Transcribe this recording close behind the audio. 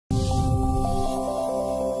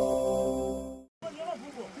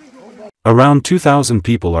Around 2,000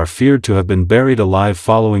 people are feared to have been buried alive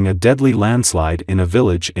following a deadly landslide in a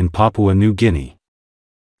village in Papua New Guinea.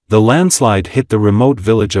 The landslide hit the remote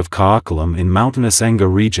village of Kaokalam in mountainous Enga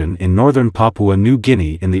region in northern Papua New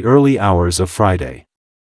Guinea in the early hours of Friday.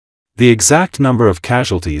 The exact number of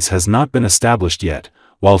casualties has not been established yet,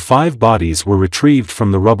 while 5 bodies were retrieved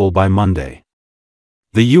from the rubble by Monday.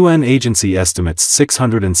 The UN agency estimates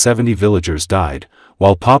 670 villagers died,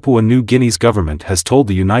 while Papua New Guinea's government has told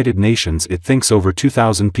the United Nations it thinks over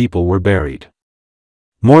 2,000 people were buried.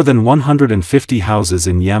 More than 150 houses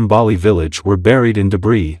in Yambali village were buried in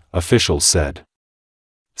debris, officials said.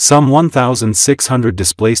 Some 1,600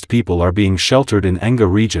 displaced people are being sheltered in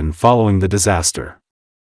Enga region following the disaster.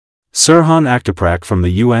 Serhan Aktoprak from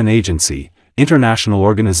the UN agency, International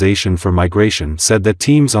Organization for Migration, said that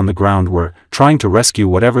teams on the ground were trying to rescue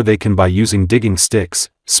whatever they can by using digging sticks,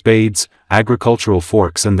 spades, agricultural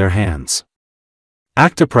forks and their hands.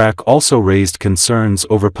 Aktoprak also raised concerns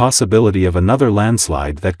over possibility of another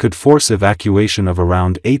landslide that could force evacuation of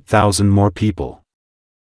around 8,000 more people.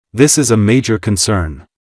 This is a major concern.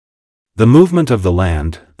 The movement of the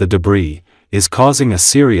land, the debris, is causing a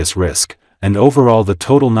serious risk, and overall the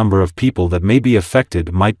total number of people that may be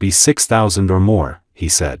affected might be 6,000 or more, he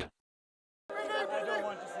said.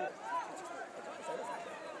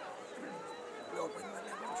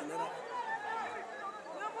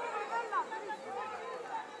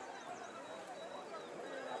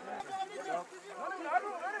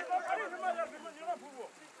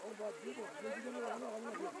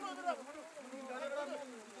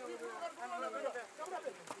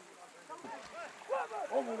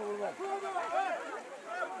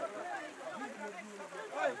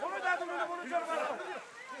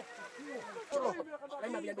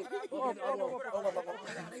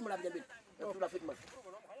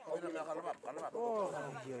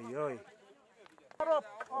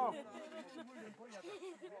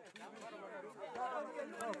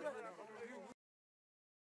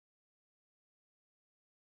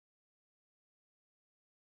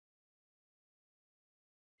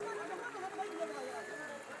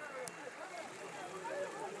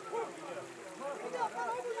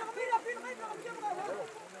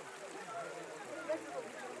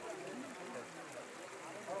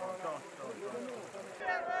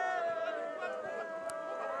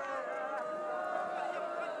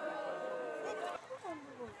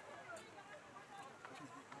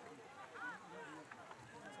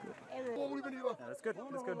 Yeah, that's good.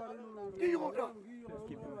 That's good. Just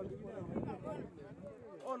keep moving.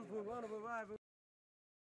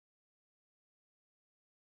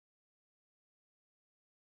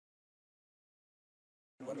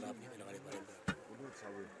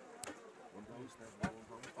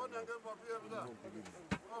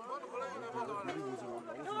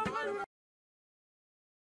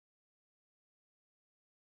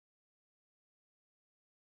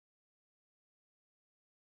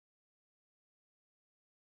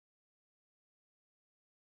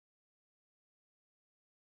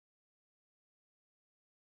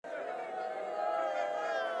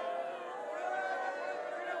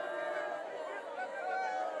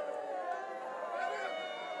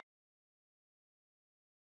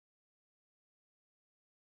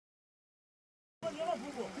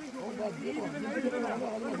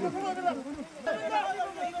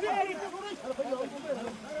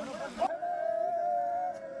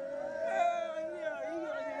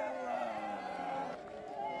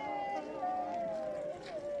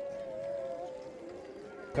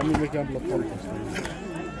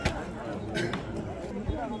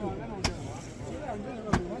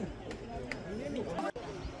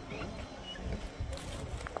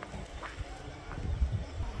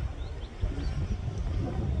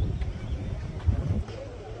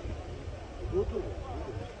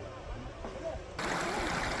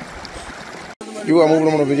 You are moving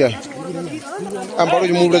on the I'm about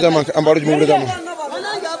to move the Jama. I'm about to move the Jama.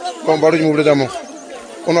 I'm about to move the Jama.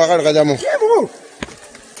 On a Jama.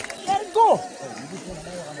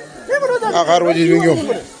 I got what you do.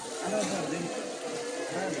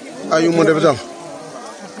 Are you more of them?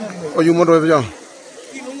 Or you more of them?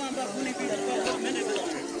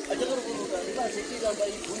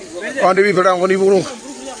 On the river, when you will,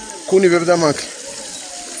 Kuni Vedamak.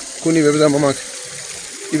 Kuni Vedamak.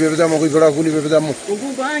 If you have done what we've done,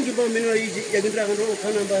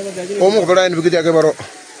 almost blind with the Agabaro,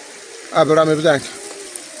 Abraham Bank,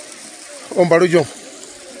 on Barujo,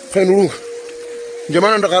 Fenru,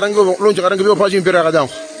 Jaman and the Karango, launch a Karango passing Piragadam,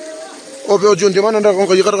 Opio Jun, Jaman and the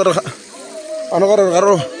Congo, another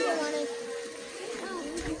Garo,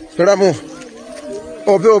 Peramo,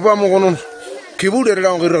 Opio Bamo, Kibu de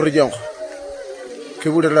la region,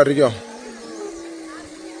 Kibu de la region.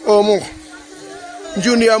 Omo.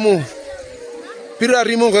 Junior mu. Pira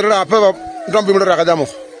rimo kerra apa gambi mera kadamo.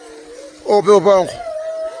 O pe opang.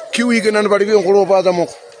 Kiwi kenan bari bi ngolo pa damo.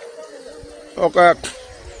 Oka.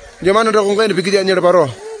 Jamana da kongen pikir anyar paro.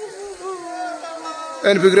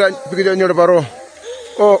 En pikir anyar paro.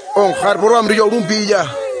 Oh khar poro amri jodum pija.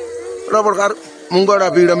 Rabor khar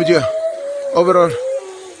mungara pida mija. Overall.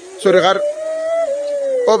 Sorry khar.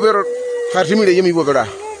 Overall khar simi de yemi bobera.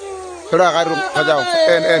 Sora khar khajao.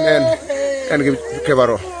 En ke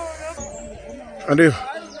paro. Ande.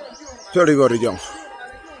 Sorry gori jam.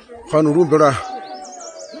 Khanu rum bera.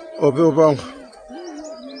 Ope opang.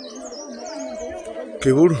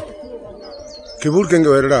 Kibur kenga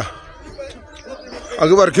verda.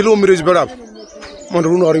 Agar kilometers berap.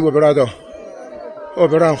 Mandarin hari berada. Oh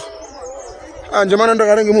berang. Anjaman anda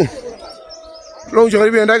kadang kamu. Long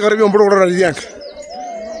jari bi anda kari bi ombro orang diang.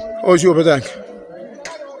 Oh siapa betang.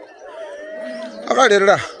 Agak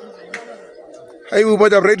derda. Ayu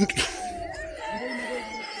pada bread.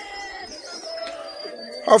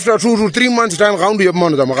 After 2 to 3 months time, kamu dia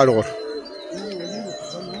mana dah makan kor.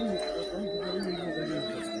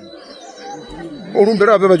 Orang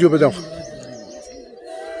berapa baju betang.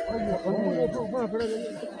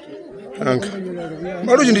 Angk.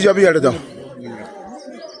 Baru jadi jadi ada dah.